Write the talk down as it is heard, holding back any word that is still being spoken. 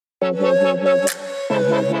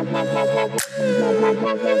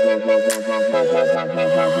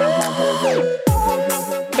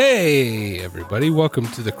Hey, everybody. Welcome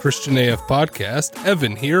to the Christian AF podcast.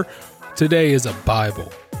 Evan here. Today is a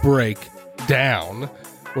Bible breakdown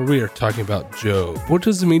where we are talking about Job. What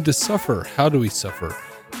does it mean to suffer? How do we suffer?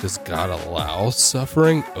 Does God allow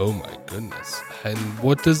suffering? Oh my goodness. And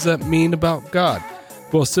what does that mean about God?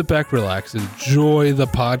 Well, sit back, relax, enjoy the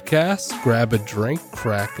podcast, grab a drink,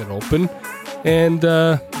 crack it open, and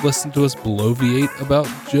listen to us bloviate about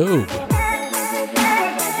Job.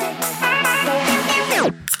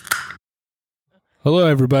 Hello,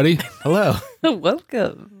 everybody. Hello.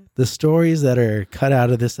 Welcome. The stories that are cut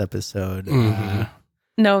out of this episode.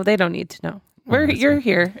 No, they don't need to know. You're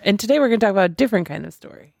here, and today we're going to talk about a different kind of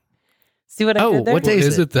story. See what I did there? What day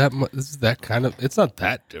Is it that much? Is that kind of? It's not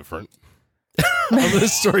that different. the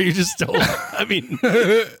story you just told. I mean,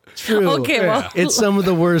 true. Okay, well. It's some of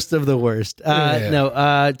the worst of the worst.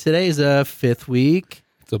 No, today's a fifth week.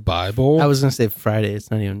 It's a Bible. I was going to say Friday.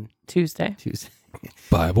 It's not even Tuesday.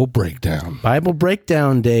 Bible breakdown. Bible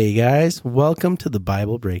Breakdown Day, guys. Welcome to the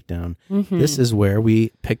Bible Breakdown. Mm-hmm. This is where we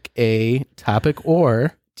pick a topic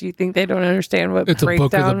or... Do you think they don't understand what It's a book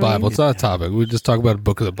of the breakdown Bible. means? It's not a topic. We just talk about a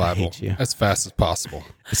book of the Bible hate you. as fast as possible.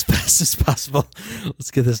 as fast as possible.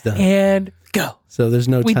 Let's get this done. And go. So there's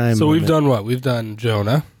no time. So we've limit. done what? We've done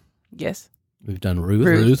Jonah, Yes. We've done Ruth.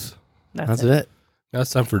 Ruth. That's it. Now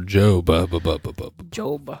it's time for Job.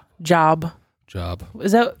 Job. Job.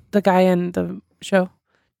 Is that the guy in the show?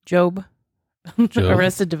 Job. Job.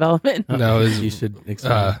 Arrested Development. No, You should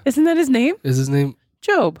explain. Isn't that his name? is his name?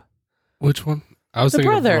 Job. Which one? I was The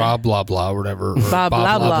thinking brother. of Rob blah blah or whatever. Or Bob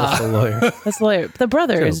blah blah. the lawyer. That's the lawyer. The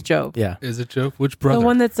brother Job. is Job. Yeah. Is it Job? Which brother? The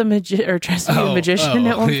one that's a or tries to be a magician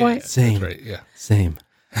at one yeah, point. Same. That's right. Yeah. Same.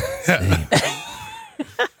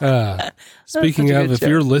 Speaking such a of, good if show.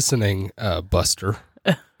 you're listening, Buster,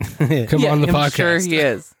 come Yeah, on the I'm podcast. sure he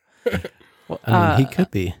is. I mean, he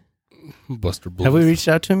could be. Buster Bluth. Have we reached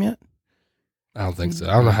out to him yet? I don't think so.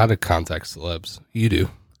 I don't know how to contact celebs. You do.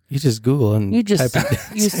 You just Google and You just type it.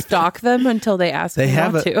 you stalk them until they ask They you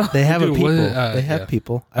have not a. to. They have a Dude, people. what- they have yeah.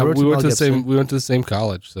 people. I wrote we to went to Mel the same. Gibson. We went to the same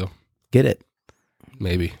college, so Get it?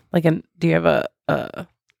 maybe Like, do you have a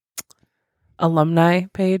alumni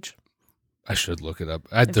page? I should look it up.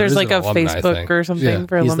 If there's like a Facebook or something Yeah.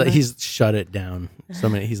 for alumni. He's shut it down. So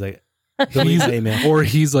many. He's like, delete the email. or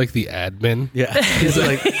he's like the admin. Yeah. He's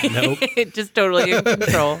like, nope. Just totally in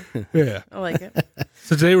control. Yeah. I like it.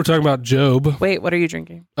 So today we're talking about Job. Wait, what are you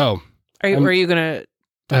drinking? Oh, Are you gonna talk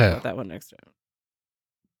Yeah. about that one next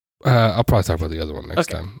time? I'll probably talk about the other one next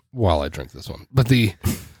Okay. time while I drink this one. But the,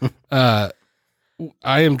 I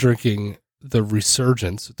am drinking the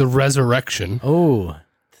resurgence, the resurrection Oh.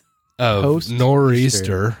 of Post-Easter.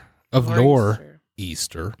 Nor'easter, of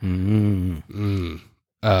Nor'easter. Nor'easter. Mm.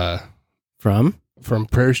 From From?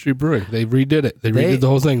 Prairie Street Brewing. They redid it. They They- redid the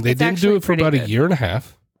whole thing. They It's didn't do actually it for pretty about a good. year and a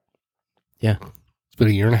half. Yeah. It's been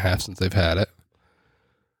a year and a half since they've had it.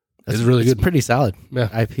 It's really It's good. pretty solid. Yeah.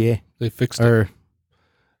 IPA. They fixed it. Or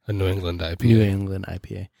A New England IPA. New England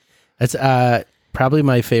IPA. That's probably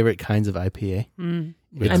my favorite kinds of IPA. Mm.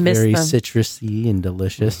 It's I miss very them. citrusy and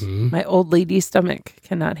delicious. Mhm. My old lady stomach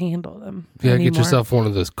cannot handle them. Yeah, anymore. get yourself one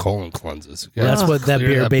of those colon cleanses. Well, that's what that Clear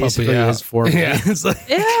beer puppy basically out. is for me. Yeah. It's like,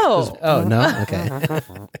 Ew. oh, no? Okay.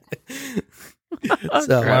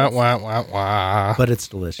 So, Wah, wah, wah, wah. but it's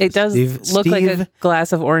delicious. It does look like Steve a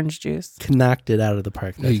glass of orange juice. knocked it out of the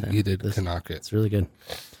park that He, time. he did This- knock it. It's really good.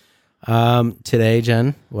 Today,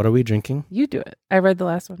 Jen, what are we drinking? You do it. I read the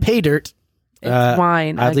last one. Pay dirt. It's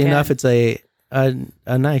wine. Oddly again. enough, it's a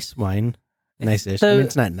nice wine. Nice-ish. I mean,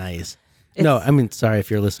 it's not nice. No, I mean, sorry if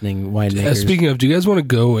you're listening, winemakers. Speaking of, do you guys want to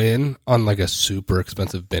go in on like a super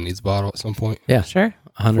expensive Benny's bottle at some point Yeah, Sure.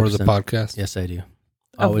 100%. for the podcast? Yes, I do.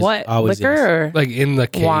 Of what? Always Liquor yes. or Like in the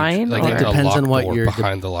cage, Wine like or- in It the depends locked on what door, you're-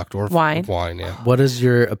 behind the locked door. Wine? Wine, yeah. What is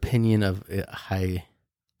your opinion of a high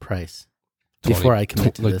price? Before I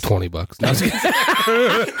commit to like this. $20. No, I was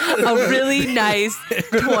kidding. a really nice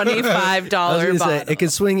 $25 I was gonna say, bottle? it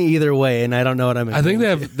could swing either way, and I don't know what I'm. I think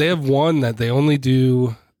they have one that they only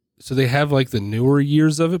do. So they have like the newer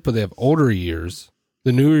years of it, but they have older years.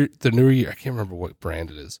 The newer year, I can't remember what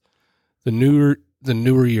brand it is. The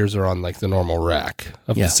newer years are on like the normal rack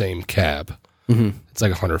of Yeah. the same cab. Mhm. It's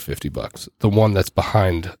like $150. The one that's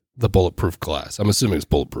behind the bulletproof glass. I'm assuming it's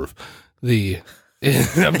bulletproof.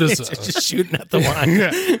 I'm just shooting at the wine.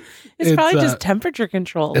 Yeah. It's probably uh, just temperature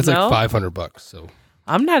control. It's no? like $500. So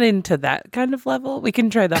I'm not into that kind of level. We can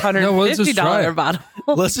try the $150 No, let's just try it. bottle.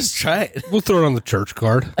 Let's just try it. we'll throw it on the church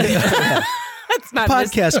card. That's not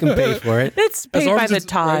Podcast can pay for it. It's As paid long by as the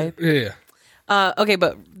it's- tithe. Yeah. Okay,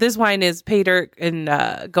 but this wine is Pay Dirt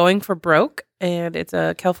and Going for Broke, and it's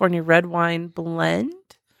a California red wine blend,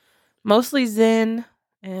 mostly Zin.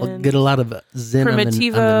 And I'll get a lot of Zin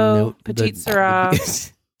Primitivo, on the note, Petite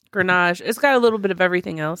Syrah, Grenache. It's got a little bit of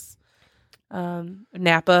everything else.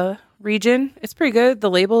 Napa region. It's pretty good. The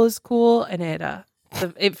label is cool, and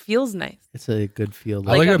it feels nice. It's a good feel.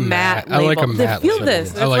 I like a matte. I like a matte. Feel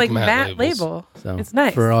this. It's I like matte label. So it's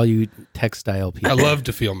nice for all you textile people. I love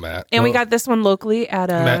to feel matte. And we got this one locally at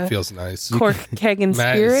Matte feels nice. Cork Keg and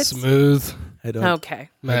Matte Spirits. is smooth. I don't. Okay.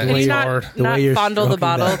 Matte Can is you hard. The not way you're fondle the stroking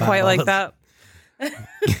bottle that quite like bottle that?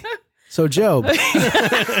 So Job,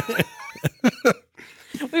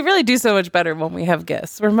 We really do so much better when we have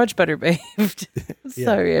guests. We're much better behaved.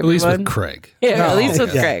 Sorry, At least everyone. with Craig. Yeah, at least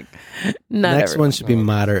with Yeah. Craig. Not next everyone. one should be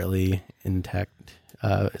moderately intact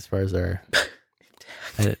as far as our.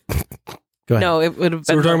 Go ahead. No, it would have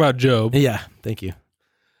So been. we're talking about Job. Yeah, thank you.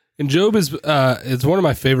 And Job is it's one of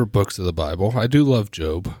my favorite books of the Bible. I do love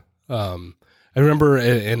Job. I remember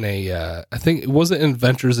in a I think it wasn't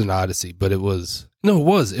Adventures in Odyssey, but it was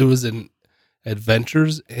in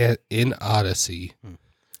Adventures in Odyssey.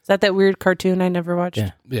 Is that weird cartoon I never watched?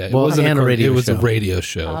 Yeah. Yeah, it Well, wasn't and a radio it was a show. radio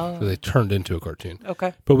show. Oh. So they turned into a cartoon.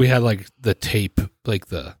 Okay. But we had like the tape, like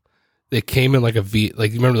they came in like a you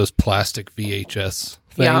remember those plastic VHS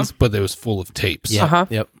things, Yeah. but it was full of tapes. Yeah. Uh-huh.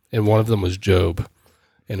 Yep. And one of them was Job,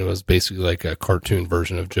 and it was basically like a cartoon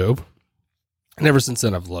version of Job. And ever since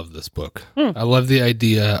then, I've loved this book. I love the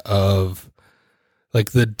idea of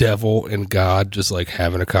like the devil and God just like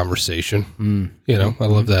having a conversation. You know, I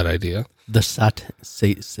love that idea. The Satan.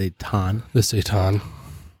 The Satan.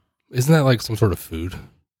 Isn't that like some sort of food?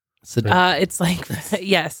 It's like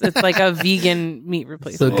yes, it's like a vegan meat So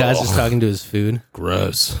replacement. God's just talking to his food.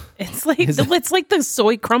 Gross. It's like the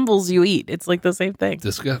soy crumbles you eat. It's like the same thing.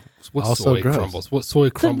 This guy. What Also soy gross. crumbles? What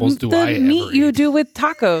soy crumbles do the I meat ever you eat? do with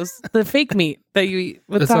tacos, the fake meat that you eat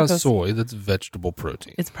with That's tacos. not soy. That's vegetable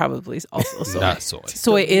protein. It's probably also soy. Not soy.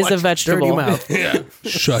 Soy is a vegetable. Dirty mouth. Yeah.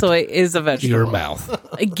 Shut Soy is a vegetable. your mouth.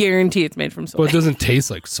 I guarantee it's made from soy. Well, it doesn't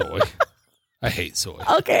taste like soy. I hate soy.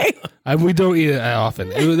 Okay. We don't eat it often.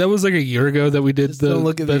 That was like a year ago that we did Just the don't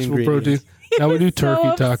look at the vegetable protein. ingredients. Now we do so turkey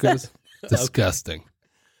upset. tacos. Disgusting.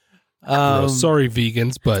 Gross. Sorry,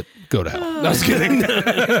 vegans, but go to hell. No, I was kidding.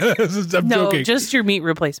 I'm No, joking. just your meat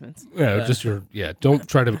replacements. Just don't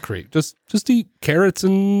try to create. Just eat carrots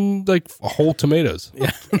and like whole tomatoes. Yeah.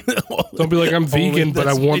 Don't be like I'm vegan, but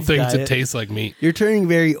I that's want my things to diet. taste like meat. You're turning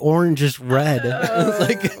very orangish red. It's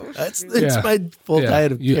like that's Yeah. my full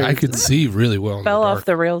diet of I carrots. could see really well. In Fell the off dark.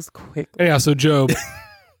 the rails quickly. Anyhow, so Job.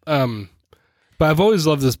 But I've always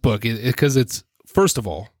loved this book because it's first of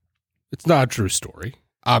all, it's not a true story.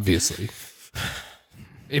 Obviously,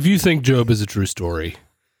 if you think Job is a true story,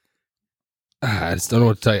 I just don't know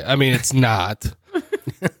what to tell you. I mean, it's not.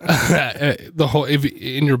 The whole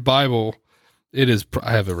in your Bible, it is.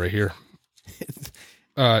 I have it right here.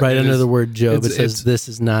 right under the word Job. It it's- says this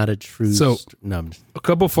is not a true. So- No, I'm just- A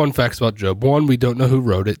couple fun facts about Job. One, we don't know who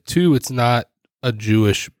wrote it. Two, it's not a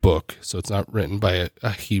Jewish book, so it's not written by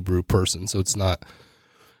a Hebrew person. So it's not.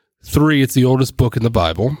 Three, it's the oldest book in the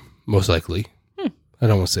Bible, most likely. I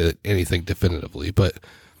don't want to say that anything definitively, but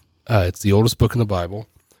it's the oldest book in the Bible.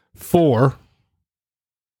 Four,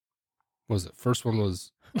 what was it? First one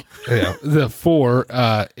was the four.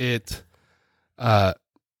 It's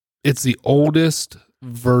the oldest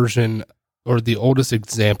version or the oldest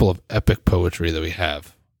example of epic poetry that we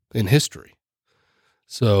have in history.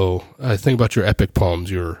 So think about your epic poems,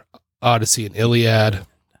 your Odyssey and Iliad,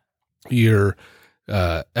 your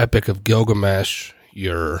Epic of Gilgamesh,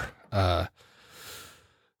 your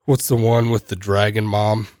what's the one with the dragon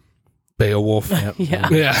mom, Beowulf? Yep. Yeah.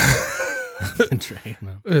 Yeah.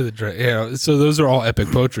 So those are all epic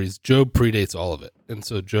poetries. Job predates all of it, and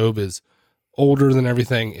so Job is older than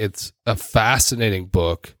everything. It's a fascinating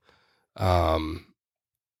book, in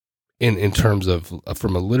terms of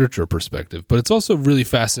from a literature perspective, but it's also really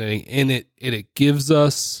fascinating. It gives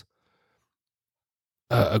us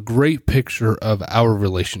a great picture of our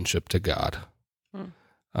relationship to God,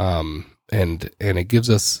 and it gives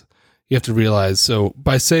us. You have to realize, so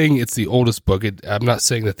by saying it's the oldest book, I'm not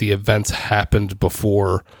saying that the events happened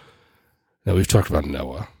before. Now we've talked about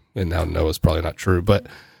Noah, and now Noah's probably not true, but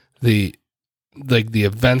the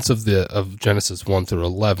events of Genesis 1 through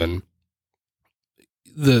 11,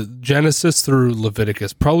 the Genesis through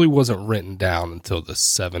Leviticus probably wasn't written down until the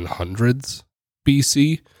 700s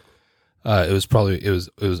BC.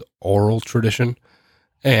 It was oral tradition,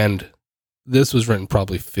 and this was written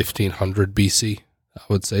probably 1500 BC. I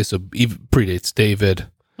would say so. Even predates David.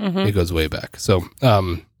 Mm-hmm. It goes way back. So,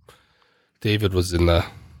 David was in the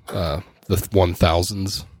the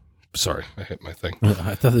 1000s. Sorry, I hit my thing.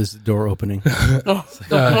 I thought this was the door opening.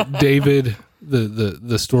 David,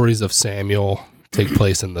 the stories of Samuel take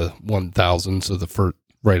place in the 1000s, so the first,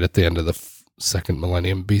 right at the end of the second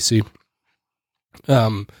millennium BC.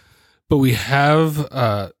 But we have,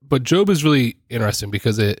 but Job is really interesting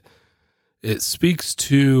because it speaks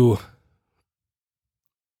to,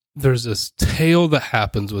 there's this tale that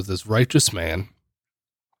happens with this righteous man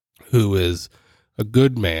who is a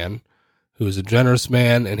good man, who is a generous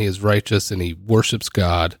man, and he is righteous and he worships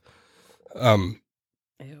God.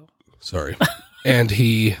 Sorry. And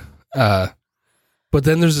he, but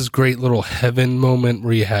then there's this great little heaven moment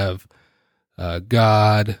where you have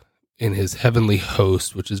God in his heavenly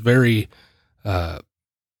host, which is very kind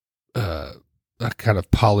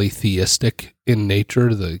of polytheistic in nature.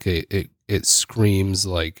 It screams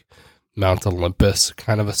like Mount Olympus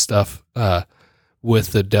kind of a stuff,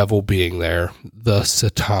 with the devil being there, the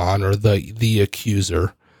Satan or the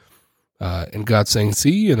accuser, and God saying,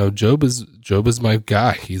 "See, Job is my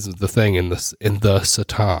guy. He's the thing in the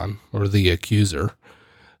Satan or the accuser,"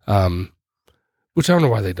 which I don't know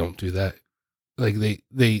why they don't do that. Like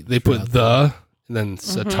they put the and then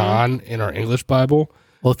Satan in our English Bible,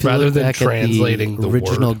 rather than translating the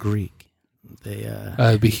original word. Greek. They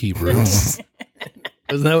It'd be Hebrew. Wasn't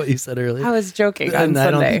that what you said earlier? I was joking on Sunday.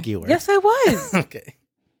 I don't think you were. Yes, I was. Okay.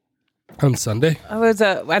 On Sunday, I was.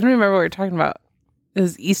 I don't remember what we were talking about. It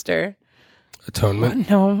was Easter. Atonement.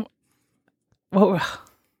 No. What?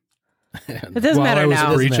 It doesn't matter now. While I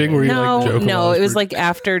was preaching, were you like joking? No, it was like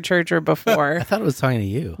after church or before. I thought it was talking to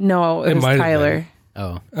you. No, it was Tyler.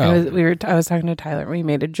 Oh. I was talking to Tyler. We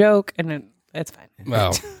made a joke, and it's fine.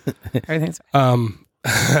 Wow. Everything's fine.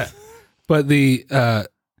 But the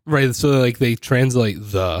right, so like they translate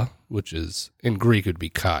the, which is in Greek would be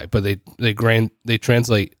kai, but they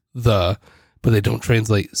translate the, but they don't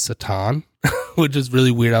translate Satan, which is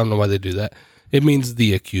really weird. I don't know why they do that. It means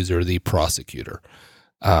the accuser, the prosecutor,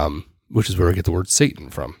 which is where we get the word Satan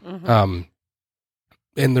from. Mm-hmm.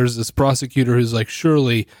 And there's this prosecutor who's like,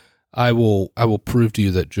 surely I will prove to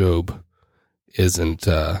you that Job isn't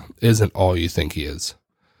all you think he is.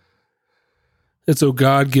 And so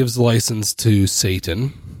God gives license to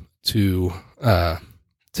Satan to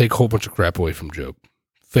take a whole bunch of crap away from Job.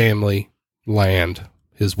 Family, land,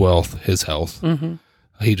 his wealth, his health. Mm-hmm.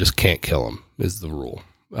 He just can't kill him is the rule.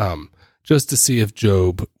 Just to see if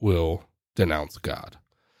Job will denounce God.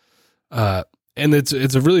 And it's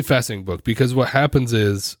a really fascinating book because what happens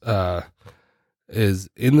is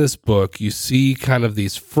in this book, you see kind of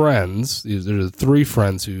these friends. There are three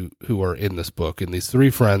friends who are in this book, and these three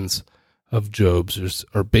friends of Job's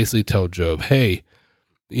are basically tell Job, hey,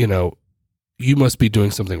 you must be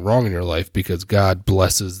doing something wrong in your life because God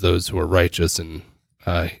blesses those who are righteous and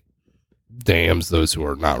damns those who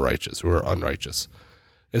are not righteous, who are unrighteous.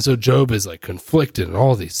 And so Job is like conflicted and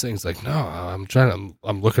all these things like, no,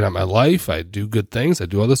 I'm looking at my life. I do good things. I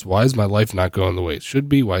do all this. Why is my life not going the way it should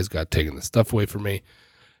be? Why is God taking this stuff away from me?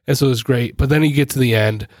 And so it's great. But then you get to the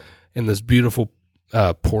end and this beautiful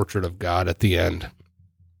portrait of God at the end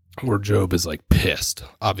where Job is like pissed.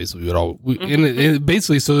 Obviously,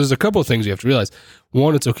 basically, so there's a couple of things you have to realize.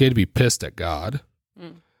 One, it's okay to be pissed at God.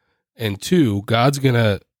 Mm. And two, God's going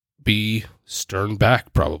to be stern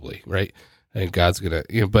back probably, right? And God's going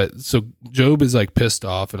to, but so Job is like pissed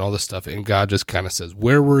off and all this stuff. And God just kind of says,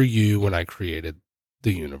 where were you when I created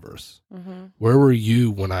the universe? Mm-hmm. Where were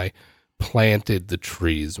you when I planted the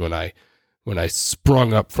trees, when I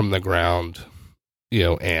sprung up from the ground,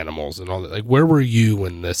 animals and all that? Like, where were you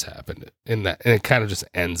when this happened? And it kind of just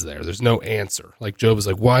ends there. There's no answer. Like Job is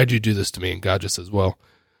like, why'd you do this to me? And God just says, well,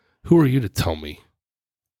 who are you to tell me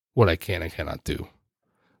what I can and cannot do?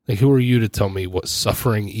 Like, who are you to tell me what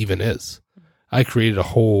suffering even is? I created a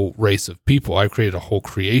whole race of people. I created a whole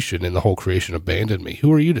creation, and the whole creation abandoned me.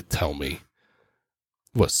 Who are you to tell me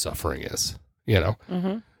what suffering is?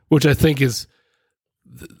 Mm-hmm. Which I think is,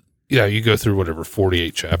 you go through whatever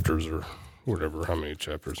 48 chapters or whatever. How many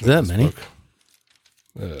chapters? Is that many?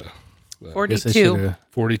 42.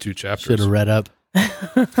 42 chapters. Should have read up.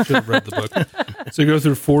 Should have read the book. So you go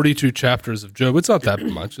through 42 chapters of Job. It's not that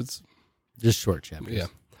much. It's just short chapters. Yeah.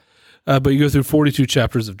 But you go through 42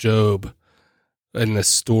 chapters of Job in this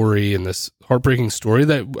story, in this heartbreaking story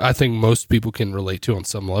that I think most people can relate to on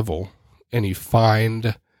some level. And you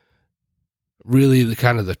find really the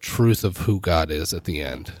kind of the truth of who God is at the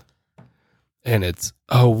end. And it's,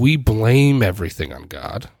 we blame everything on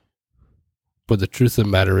God. But the truth of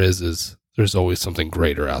the matter is there's always something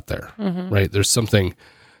greater out there, mm-hmm. right?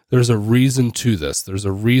 There's a reason to this. There's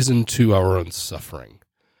a reason to our own suffering.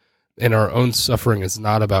 And our own suffering is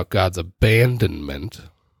not about God's abandonment,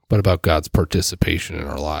 but about God's participation in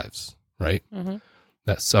our lives, right? Mm-hmm.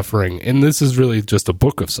 That suffering, and this is really just a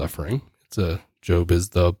book of suffering. Job is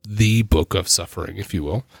the book of suffering, if you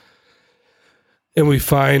will. And we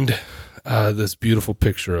find this beautiful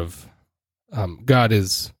picture of God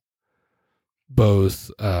is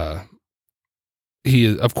both,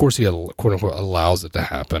 he quote unquote allows it to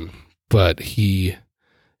happen, but he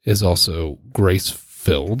is also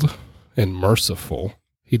grace-filled and merciful.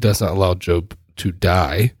 He does not allow Job to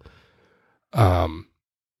die.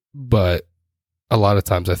 But a lot of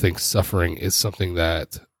times I think suffering is something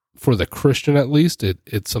that, for the Christian at least,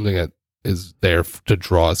 it's something that is there to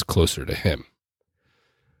draw us closer to him.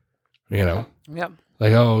 You know? Yep.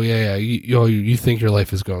 Like, oh, yeah, you think your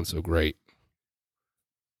life is going so great.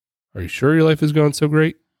 Are you sure your life is going so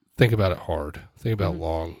great? Think about it hard. Think about it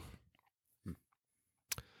long.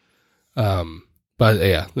 But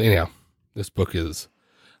yeah, anyhow, this book is,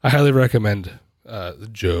 I highly recommend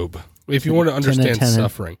Job. If you want to understand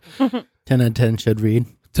suffering. 10 out of 10 should read.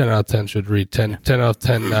 10 out of 10 should read. 10 out of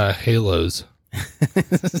 10 Halos.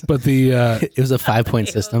 But it was a 5-point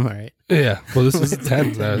system, all right. Yeah, well, this is a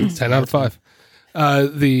 10. 10 out of 5.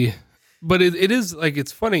 But it is, like,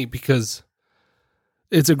 it's funny because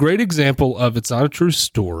it's a great example of, it's not a true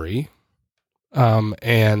story.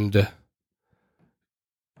 And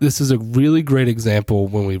this is a really great example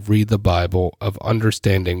when we read the Bible of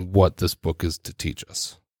understanding what this book is to teach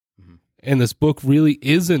us. Mm-hmm. And this book really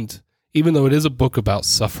isn't, even though it is a book about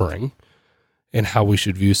suffering and how we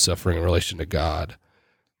should view suffering in relation to God,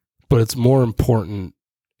 but it's more important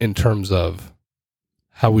in terms of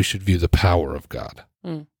how we should view the power of God,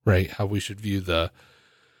 right? How we should view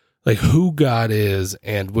who God is,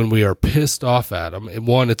 and when we are pissed off at him, and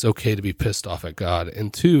one, it's okay to be pissed off at God,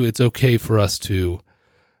 and two, it's okay for us to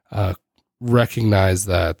recognize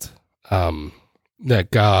that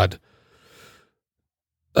God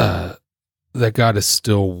is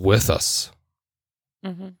still with us,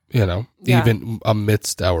 even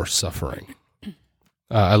amidst our suffering.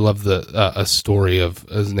 I love a story of,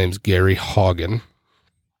 his name's Gary Haugen,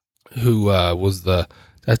 who was did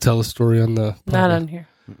I tell a story on the podcast? Not on here.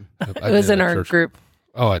 It was in our church. group.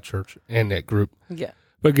 Oh, at church and at group. Yeah.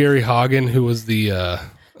 But Gary Haugen, who was the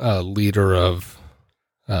leader of,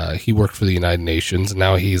 he worked for the United Nations, and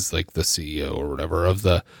now he's like the CEO or whatever of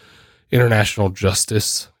the International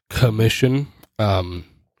Justice Commission. And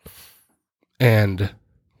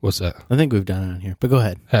what's that? I think we've done it on here, but go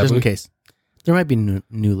ahead. Just in case. There might be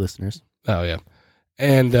new listeners. Oh, yeah.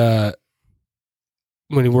 And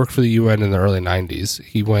when he worked for the UN in the early 90s,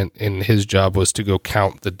 he went, and his job was to go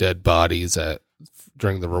count the dead bodies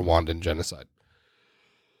during the Rwandan genocide.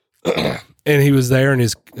 And he was there, and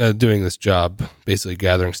he's doing this job, basically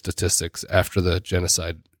gathering statistics after the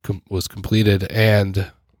genocide was completed.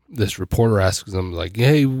 And this reporter asks him, like,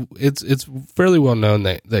 "Hey, it's fairly well known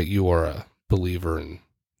that you are a believer and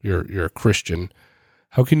you're a Christian.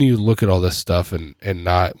 How can you look at all this stuff and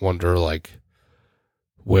not wonder, like,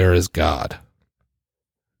 where is God?"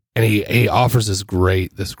 And he offers this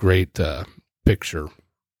great picture.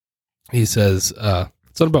 He says,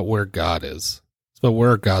 "It's not about where God is. It's about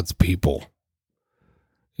where are God's people."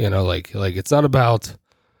 Like it's not about,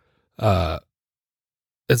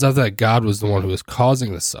 it's not that God was the one who was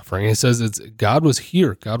causing the suffering. He says God was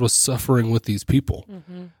here. God was suffering with these people.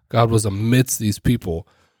 Mm-hmm. God was amidst these people.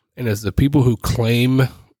 And it's the people who claim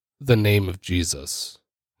the name of Jesus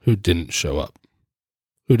who didn't show up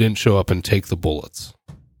and take the bullets,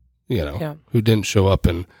 who didn't show up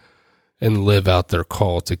and live out their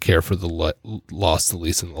call to care for the lost, the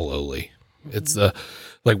least, and the lowly. Mm-hmm. It's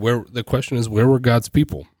where the question is, where were God's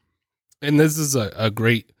people? And this is a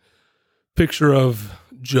great picture of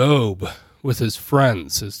Job with his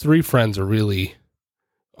friends. His three friends are really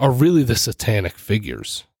the satanic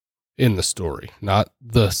figures in the story, not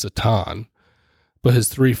the Satan, but his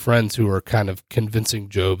three friends who are kind of convincing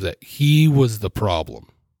Job that he was the problem,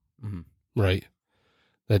 right?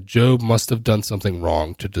 That Job must have done something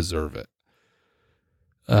wrong to deserve it.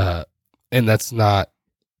 And and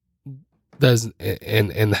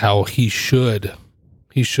how he should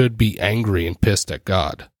be angry and pissed at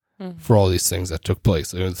God for all these things that took place.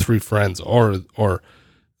 The three friends are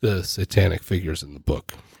the satanic figures in the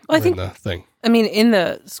book. Well, I think the thing. I mean, in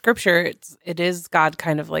the scripture, it is God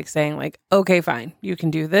kind of like saying, like, okay, fine, you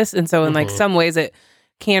can do this. And so in like some ways it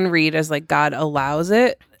can read as like God allows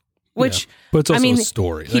it, which, but it's also a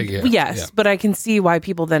story. But I can see why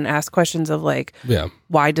people then ask questions of like,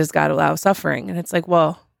 why does God allow suffering? And it's like,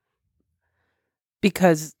 well,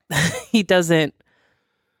 because he doesn't.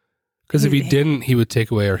 Because if he didn't, he would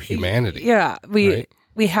take away our humanity. Yeah, we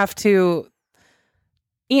have to.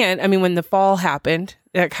 And I mean, when the fall happened,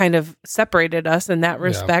 that kind of separated us in that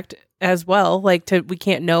respect as well. Like we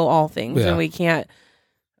can't know all things and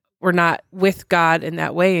we're not with God in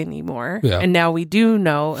that way anymore. Yeah. And now we do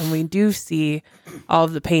know and we do see all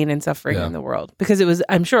of the pain and suffering in the world, because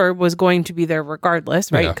I'm sure it was going to be there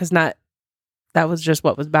regardless, right? Because that was just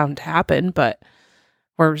what was bound to happen, but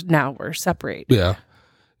we're separated. Yeah.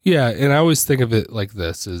 Yeah. And I always think of it like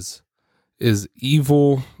this is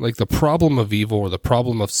evil, like the problem of evil or the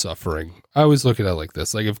problem of suffering. I always look at it like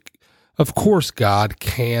this. Like, of course, God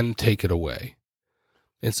can take it away.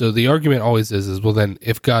 And so the argument always is, well, then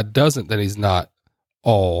if God doesn't, then he's not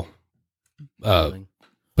all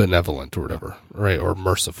benevolent or whatever, right? Or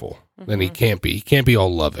merciful. Then he can't be. He can't be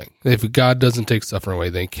all loving. If God doesn't take suffering away,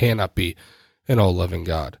 then he cannot be an all loving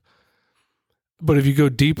God. But if you go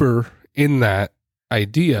deeper in that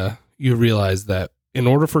idea, you realize that in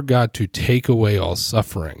order for God to take away all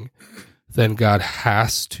suffering, then God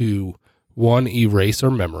has to, 1, erase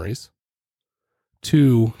our memories.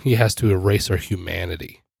 2, he has to erase our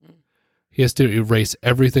humanity. He has to erase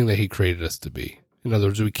everything that he created us to be. In other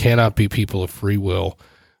words, we cannot be people of free will.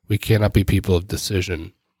 We cannot be people of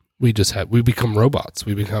decision. We become robots.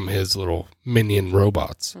 We become his little minion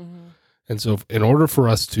robots. And so in order for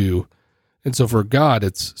us to, and so for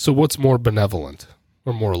God, so what's more benevolent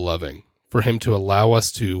or more loving? For him to allow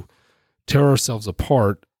us to tear ourselves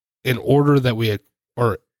apart in order that we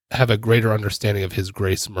have a greater understanding of his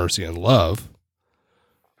grace, mercy, and love,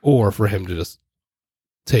 or for him to just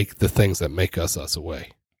take the things that make us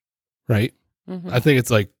away, right? I think it's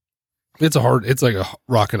like a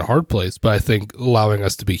rock and a hard place, but I think allowing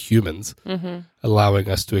us to be humans, allowing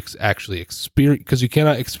us to actually experience, because you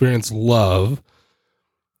cannot experience love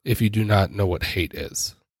if you do not know what hate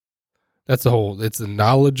is. That's it's the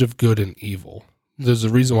knowledge of good and evil. There's a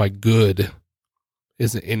reason why good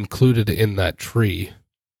isn't included in that tree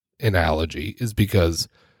analogy, is because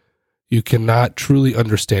you cannot truly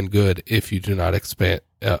understand good if you do not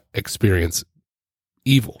experience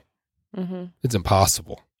evil. It's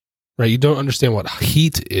impossible, right? You don't understand what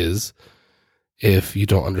heat is if you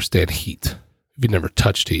don't understand heat. If you never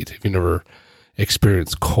touched heat, if you never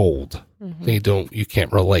experienced cold, then you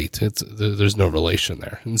can't relate. There's no relation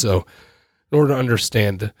there. And so in order to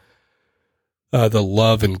understand the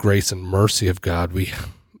love and grace and mercy of God,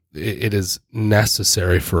 it is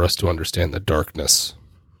necessary for us to understand the darkness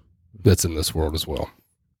that's in this world as well.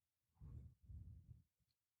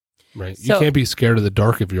 Right? So, you can't be scared of the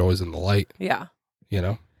dark if you're always in the light. Yeah. You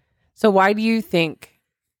know? So why do you think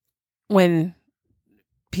when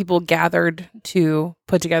people gathered to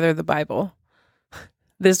put together the Bible,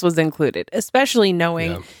 this was included, especially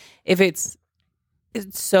knowing if it's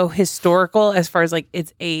so historical as far as like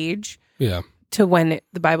its age to when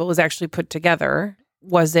the Bible was actually put together?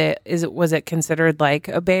 Was it considered like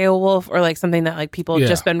a Beowulf or like something that like people have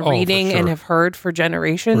just been reading and have heard for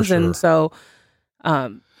generations? And so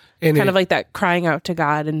and kind of like that crying out to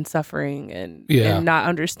God and suffering and not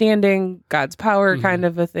understanding God's power kind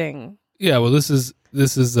of a thing. Yeah, well, this is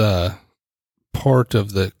part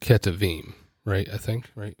of the Ketuvim, right? I think,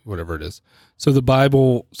 right? Whatever it is. So the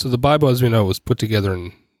Bible, as we know, was put together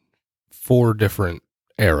in 4 different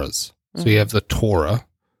eras. So you have the Torah,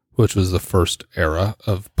 which was the first era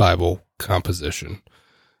of Bible composition,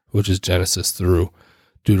 which is Genesis through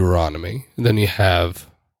Deuteronomy. And then you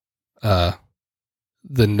have the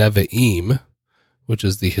Nevi'im, which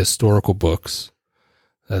is the historical books.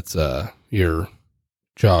 That's your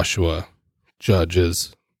Joshua,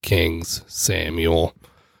 Judges, Kings, Samuel,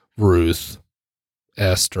 Ruth,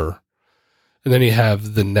 Esther. And then you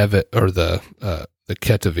have the the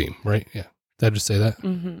Ketuvim, right? Yeah. Did I just say that?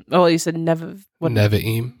 Oh, you said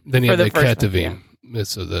Nevi'im. Then you have the Ketuvim.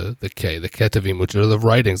 So the Ketuvim, which are the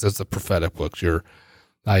writings. That's the prophetic books. Your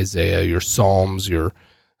Isaiah, your Psalms, your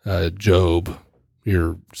Job,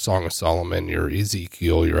 your Song of Solomon, your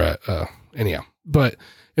Ezekiel, your anyhow.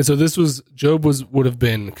 And so Job would have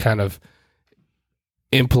been kind of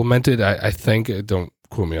implemented. I think. Don't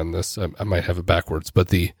quote me on this. I might have it backwards, but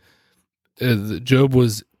the Job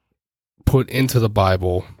was put into the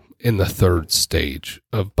Bible in the 3rd stage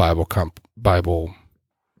of Bible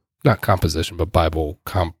not composition, but Bible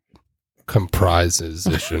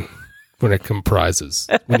comprisetion. When you comprise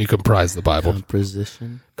the Bible.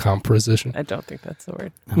 Composition. I don't think that's the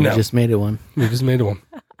word. We just made it one.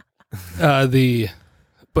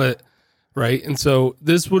 Right. And so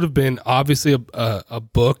this would have been obviously a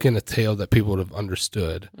book and a tale that people would have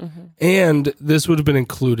understood. And this would have been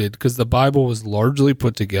included because the Bible was largely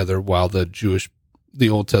put together while the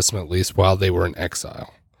Old Testament at least, while they were in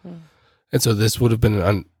exile. And so this would have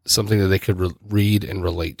been something that they could read and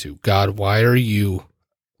relate to. God, why are you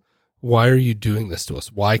why are you doing this to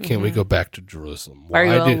us? Why can't we go back to Jerusalem? Why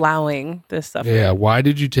are you allowing this suffering? Yeah, why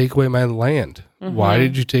did you take away my land? Why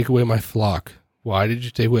did you take away my flock? Why did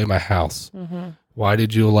you take away my house? Why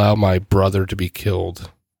did you allow my brother to be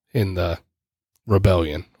killed in the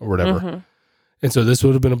rebellion or whatever? And so this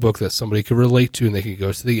would have been a book that somebody could relate to, and they could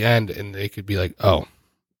go to the end and they could be like, oh,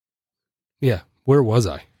 yeah, where was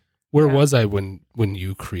I? Where was I when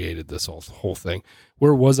you created this whole thing?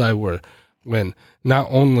 Where was I when not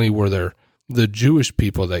only were there the Jewish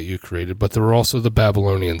people that you created, but there were also the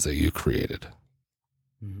Babylonians that you created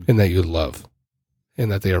and that you love,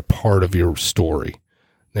 and that they are part of your story.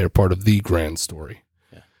 They are part of the grand story,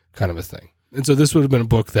 kind of a thing. And so this would have been a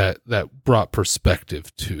book that brought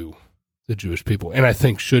perspective to the Jewish people, and I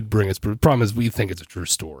think should bring us. But the problem is we think it's a true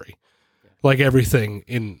story. Like everything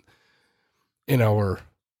in our,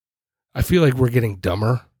 I feel like we're getting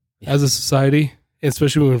dumber as a society,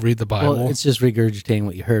 especially when we read the Bible. Well, it's just regurgitating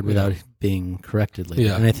what you heard without being corrected later.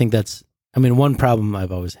 Yeah. And I think that's, one problem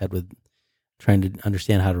I've always had with trying to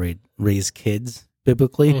understand how to raise kids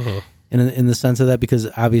biblically, in the sense of that, because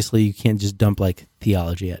obviously you can't just dump like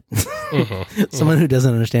theology at someone who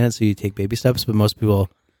doesn't understand it, so you take baby steps, but most people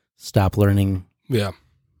stop learning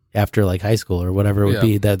after like high school or whatever it would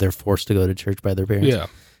be, that they're forced to go to church by their parents. Yeah.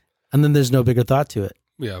 And then there's no bigger thought to it.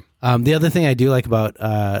 Yeah. The other thing I do like about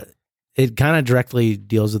it kind of directly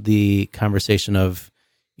deals with the conversation of,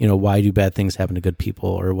 why do bad things happen to good people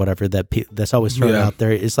or whatever that's always thrown out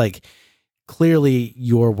there. It's like clearly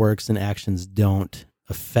your works and actions don't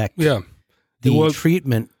affect the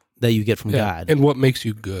treatment that you get from God. And what makes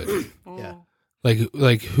you good.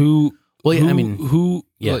 Like who... Well, who?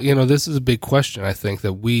 This is a big question. I think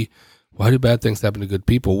that why do bad things happen to good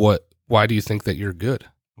people? Why do you think that you're good?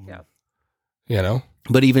 Yeah.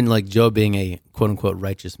 But even like Job being a quote unquote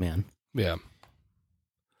righteous man. Yeah.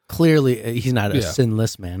 Clearly, he's not a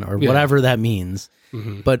sinless man or whatever that means.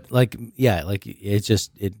 But it's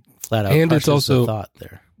just, it flat out. And it's also the thought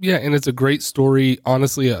there. Yeah. And it's a great story.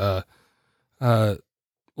 Honestly,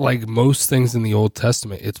 like most things in the Old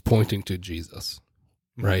Testament, it's pointing to Jesus.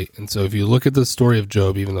 Right. And so if you look at the story of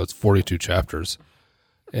Job, even though it's 42 chapters,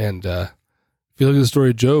 and if you look at the story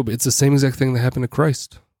of Job, it's the same exact thing that happened to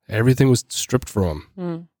Christ. Everything was stripped from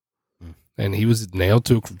him. And he was nailed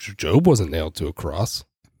to Job wasn't nailed to a cross.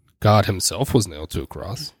 God himself was nailed to a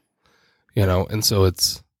cross. And so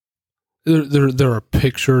it's there are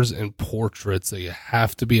pictures and portraits that you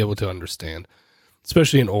have to be able to understand,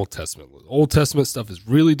 especially in Old Testament. Old Testament stuff is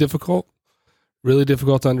really difficult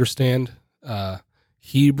to understand.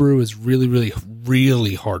 Hebrew is really, really,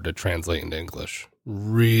 really hard to translate into English.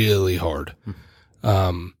 Really hard.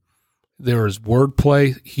 There is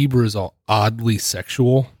wordplay. Hebrew is all oddly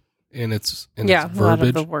sexual in its verbiage. A lot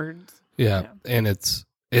of the words. Yeah. And it's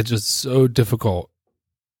just so difficult.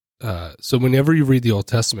 So whenever you read the Old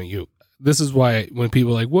Testament, this is why when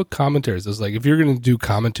people are like, what commentaries? It's like, if you're going to do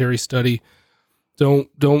commentary study,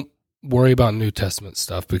 don't worry about New Testament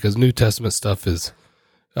stuff, because New Testament stuff is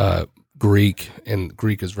Greek, and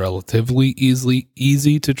Greek is relatively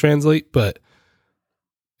easy to translate. But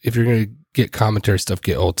if you're going to get commentary stuff,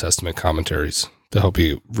 get Old Testament commentaries to help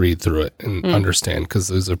you read through it and understand, because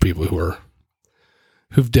those are people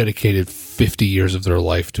who've dedicated 50 years of their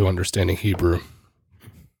life to understanding Hebrew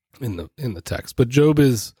in the text. But Job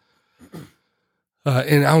is,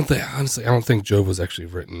 and I don't think Job was actually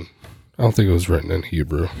written. I don't think it was written in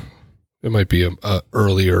Hebrew. It might be a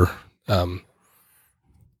earlier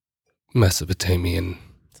Mesopotamian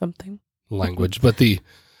something language, but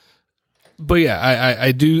yeah,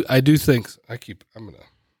 I do think I'm gonna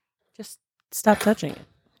just stop touching it.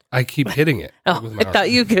 I keep hitting it. Oh, I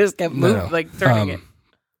thought you just kept moving, like turning it.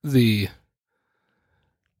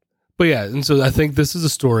 But yeah, and so I think this is a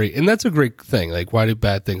story, and that's a great thing. Like, why do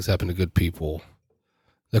bad things happen to good people?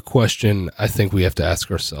 The question I think we have to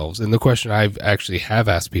ask ourselves, and the question I've actually have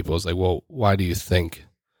asked people is like, well, why do you think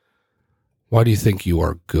you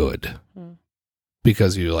are good?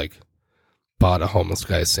 Because you like bought a homeless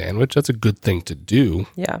guy a sandwich? That's a good thing to do.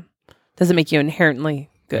 Yeah. Doesn't make you inherently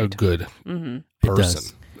good. A good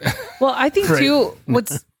person. Well, I think too,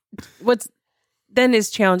 what's then is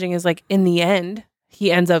challenging is like in the end,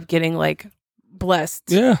 he ends up getting like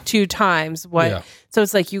blessed 2 times so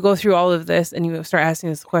it's like you go through all of this and you start asking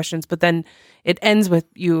these questions, but then it ends with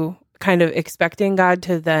you kind of expecting God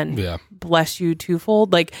to then bless you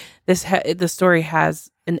twofold. Like the story has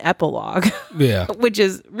an epilogue, which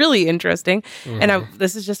is really interesting. And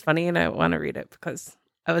this is just funny, and I want to read it because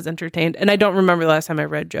I was entertained. And I don't remember the last time I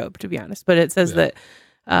read Job, to be honest. But it says that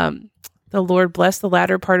The Lord blessed the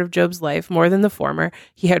latter part of Job's life more than the former.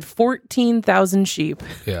 He had 14,000 sheep,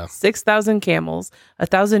 6,000 camels,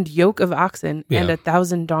 1,000 yoke of oxen, and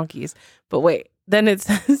 1,000 donkeys. But wait, then it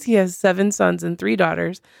says he has 7 sons and 3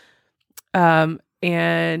 daughters.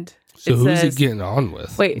 And so who's he getting on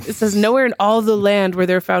with? Wait, it says nowhere in all the land where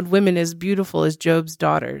there found women as beautiful as Job's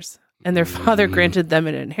daughters, and their father granted them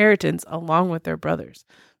an inheritance along with their brothers.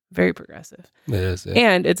 Very progressive. It is. Yeah.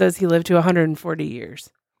 And it says he lived to 140 years.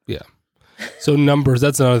 Yeah. So Numbers,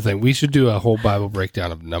 that's another thing. We should do a whole Bible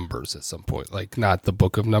breakdown of Numbers at some point. Like not the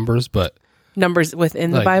book of Numbers, but Numbers within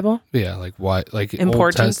the Bible? Yeah, like why, like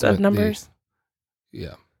importance of Numbers?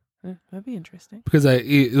 Yeah. That'd be interesting. Because I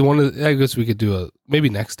guess we could do maybe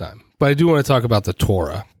next time. But I do want to talk about the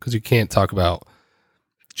Torah, because you can't talk about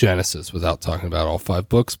Genesis without talking about all 5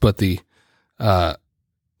 books. But the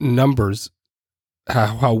Numbers,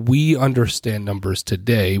 how we understand Numbers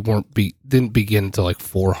today didn't begin until like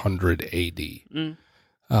 400 AD.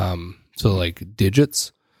 So like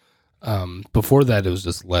digits. Before that, it was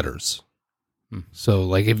just letters. So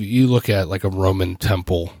like if you look at like a Roman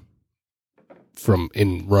temple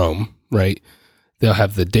in Rome, right? They'll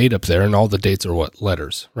have the date up there, and all the dates are what?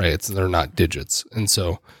 Letters, right? They're not digits. And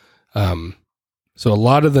so so a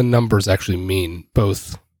lot of the numbers actually mean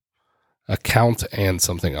both a count and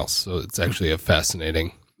something else. So it's actually a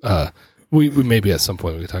fascinating, we maybe at some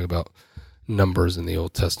point we can talk about numbers in the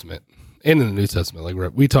Old Testament and in the New Testament.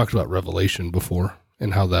 Like we talked about Revelation before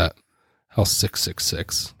and how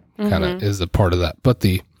 666 kind of is a part of that. But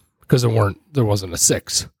because there wasn't a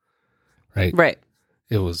 6, right? Right.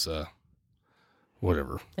 It was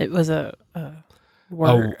whatever. It was a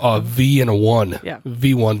word. A V and a 1. Yeah.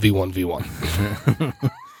 V1, V1,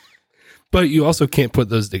 V1. But you also can't put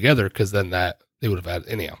those together, because then they would have had,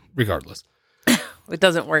 anyhow, regardless. It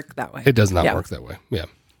doesn't work that way. It does not work that way. Yeah.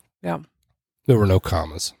 Yeah. There were no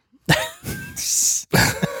commas.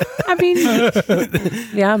 I mean,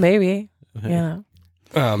 yeah, maybe. Yeah.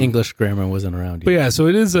 English grammar wasn't around yet. But yeah,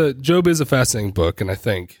 so Job is a fascinating book, and I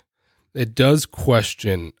think it does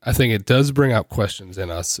bring out questions in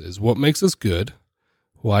us, is what makes us good?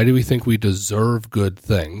 Why do we think we deserve good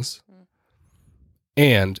things?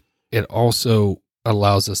 And it also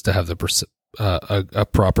allows us to have a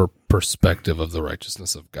proper perspective of the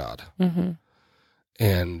righteousness of God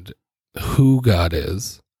and who God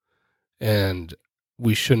is. And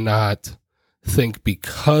we should not think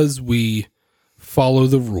because we follow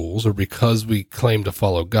the rules or because we claim to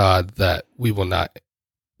follow God that we will not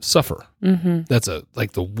suffer. That's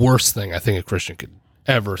like the worst thing I think a Christian could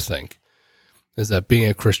ever think, is that being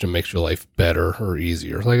a Christian makes your life better or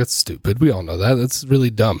easier. Like, it's stupid. We all know that. That's really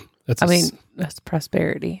dumb. That's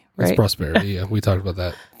prosperity, right? That's prosperity. Yeah, we talked about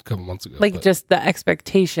that a couple months ago. Just the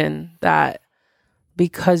expectation that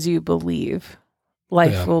because you believe,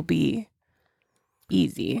 life will be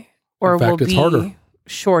easy, or will be harder.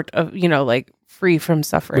 Short of, like free from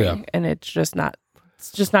suffering, and it's just not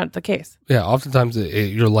the case. Yeah, oftentimes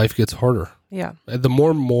your life gets harder. Yeah, the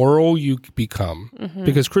more moral you become,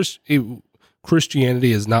 because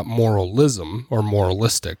Christianity is not moralism or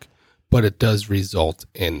moralistic, but it does result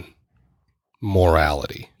in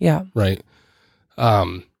morality. Yeah. Right.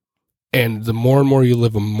 And the more and more you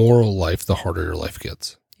live a moral life, the harder your life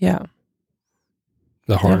gets. Yeah.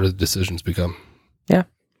 The harder the decisions become. Yeah.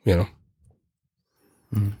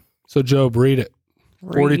 So Job, read it.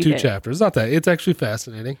 42 chapters. It's not that. It's actually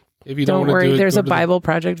fascinating. If you don't worry, do it, there's a Bible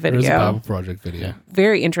Project video. There's a Bible Project video. Yeah.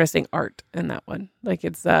 Very interesting art in that one. Like,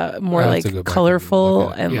 it's more like colorful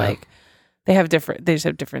and like they just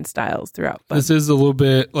have different styles throughout. But this is a little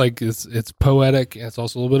bit like it's poetic, and it's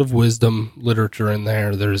also a little bit of wisdom literature in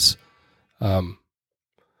there. There's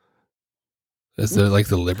is there like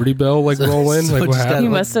the Liberty Bell roll in? Like what happened? You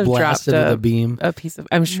must have dropped a beam. A piece of.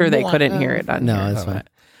 I'm sure they couldn't hear it on here. No, it's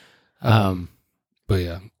fine. But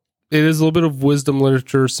yeah, it is a little bit of wisdom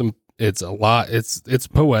literature. It's a lot. It's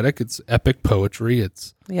poetic. It's epic poetry.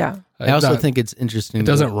 I also think it's interesting. It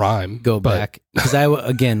doesn't rhyme. Go back, because I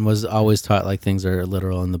again was always taught like things are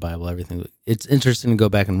literal in the Bible. Everything. It's interesting to go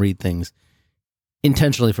back and read things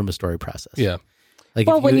intentionally from a story process. Yeah. Like,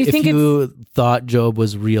 if you thought Job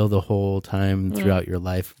was real the whole time throughout your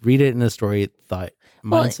life, read it in a story thought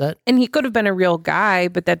mindset. And he could have been a real guy,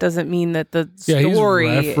 but that doesn't mean that the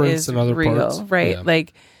story is in other real, parts. right? Yeah.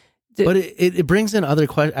 Like, but it brings in other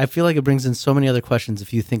questions. I feel like it brings in so many other questions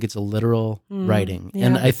if you think it's a literal writing,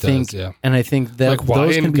 and I think that like, why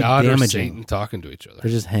those can be God damaging. or Satan talking to each other?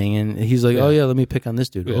 They're just hanging. He's like, oh yeah, let me pick on this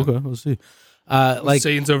dude. Yeah. Okay, we'll see. Like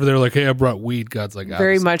Satan's over there, like, hey, I brought weed. God's like,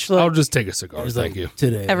 very much. Like, I'll just take a cigar. Thank you.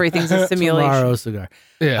 Today, everything's a simulation. Tomorrow, cigar.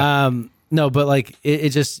 Yeah. No, but like it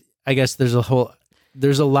just. I guess there's a whole.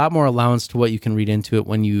 there's a lot more allowance to what you can read into it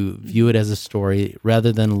when you view it as a story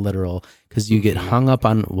rather than literal, because you get hung up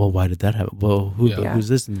on, well, why did that happen? Well, who's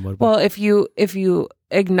this? And what about? Well, if you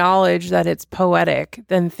acknowledge that it's poetic,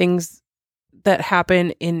 then things that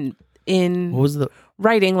happen in what was the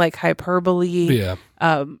writing, like hyperbole,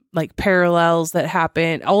 like parallels that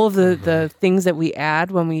happen, all of the things that we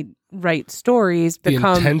add when we write stories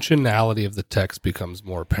become... The intentionality of the text becomes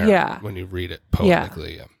more apparent when you read it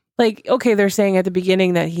poetically. Yeah. Like, okay, they're saying at the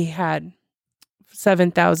beginning that he had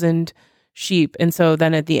 7,000 sheep. And so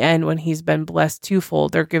then at the end, when he's been blessed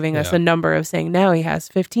twofold, they're giving us a number of saying now he has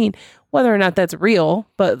 15. Whether or not that's real,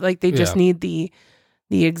 but like they just need the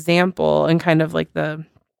example and kind of like the,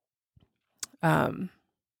 I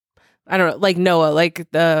don't know, like Noah,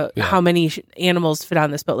 like the how many animals fit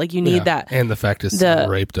on this boat. Like you need that. And the fact his son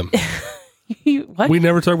raped him. What? We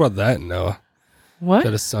never talk about that in Noah. What?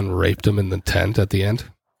 That his son raped him in the tent at the end.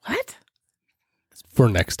 What? For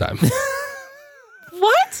next time.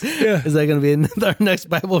 What? Yeah. Is that going to be our next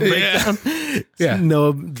Bible breakdown? Yeah.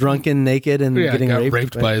 Noah drunken, naked, and getting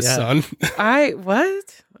raped by his son.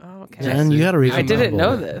 What? Oh, okay. Jon, you got to read. I didn't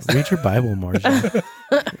know this. Read your Bible more, Jon.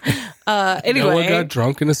 Anyway, Noah got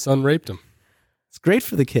drunk and his son raped him. It's great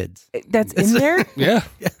for the kids. That's in there? Yeah.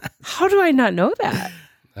 How do I not know that?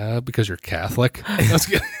 Because you're Catholic. That's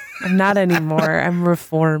good. I'm not anymore. I'm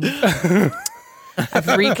reformed.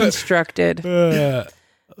 I've reconstructed.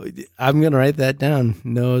 I'm going to write that down.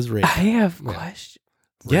 Noah's rape. I have questions.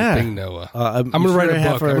 Raping Noah. I'm going to write a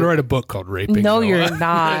book. I'm going to write a book called Raping No, Noah. you're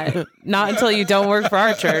not. Not until you don't work for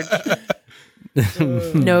our church.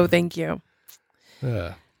 No, thank you.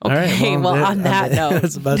 Okay, all right, well on that note.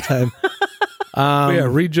 It's about time.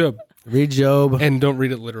 Read Job. Read Job. And don't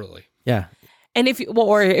read it literally. Yeah. And if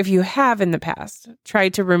you have in the past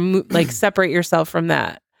tried to remove, like separate yourself from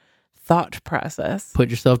that thought process. Put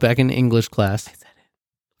yourself back in English class. I said it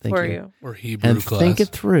Thank for you. you. Or Hebrew And class. think it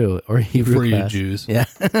through. Or Hebrew for class. you Jews. Yeah.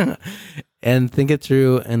 And think it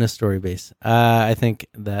through in a story base. I think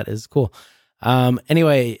that is cool.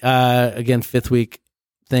 Anyway, again, 5th week.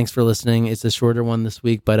 Thanks for listening. It's a shorter one this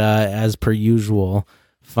week, but as per usual,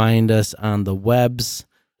 find us on the webs,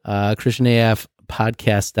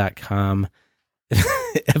 ChristianAFpodcast.com.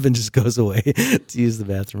 Evan just goes away to use the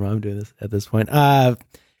bathroom while I'm doing this at this point.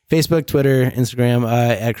 Facebook, Twitter, Instagram,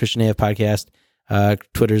 at Christian AF Podcast.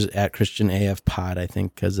 Twitter's at Christian AF Pod, I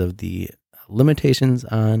think, because of the limitations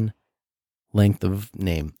on length of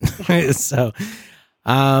name. So,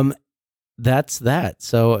 that's that.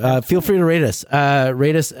 So, feel free to rate us.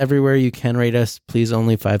 Rate us everywhere you can rate us. Please,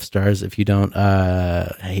 only 5 stars. If you don't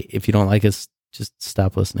like us, just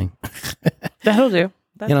stop listening. That'll do.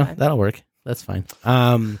 That's fine. That'll work. That's fine.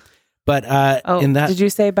 But in that, did you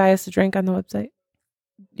say buy us a drink on the website?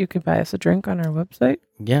 You could buy us a drink on our website.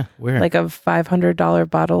 Yeah, where? Like a $500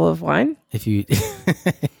 bottle of wine. If you go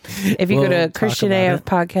to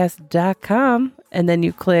ChristianAFpodcast.com and then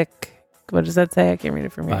you click, what does that say? I can't read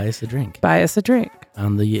it from here. Buy us a drink. Buy us a drink.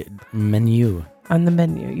 On the menu. On the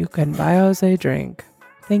menu. You can buy us a drink.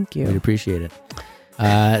 Thank you. We'd appreciate it.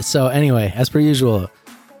 So anyway, as per usual,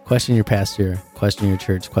 question your pastor, question your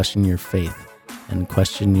church, question your faith, and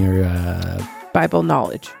question your Bible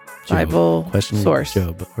knowledge. Job. Bible question source.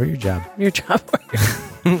 Your job or your job. Your job.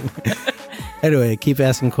 Anyway, keep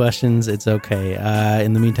asking questions. It's okay.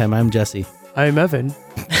 In the meantime, I'm Jesse. I'm Evan.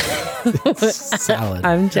 Salad.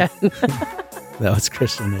 I'm Jen. That was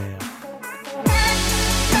Christian AF.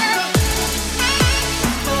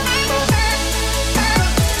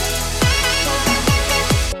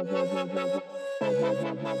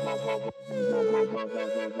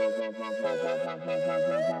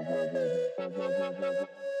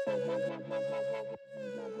 Thank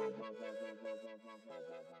you.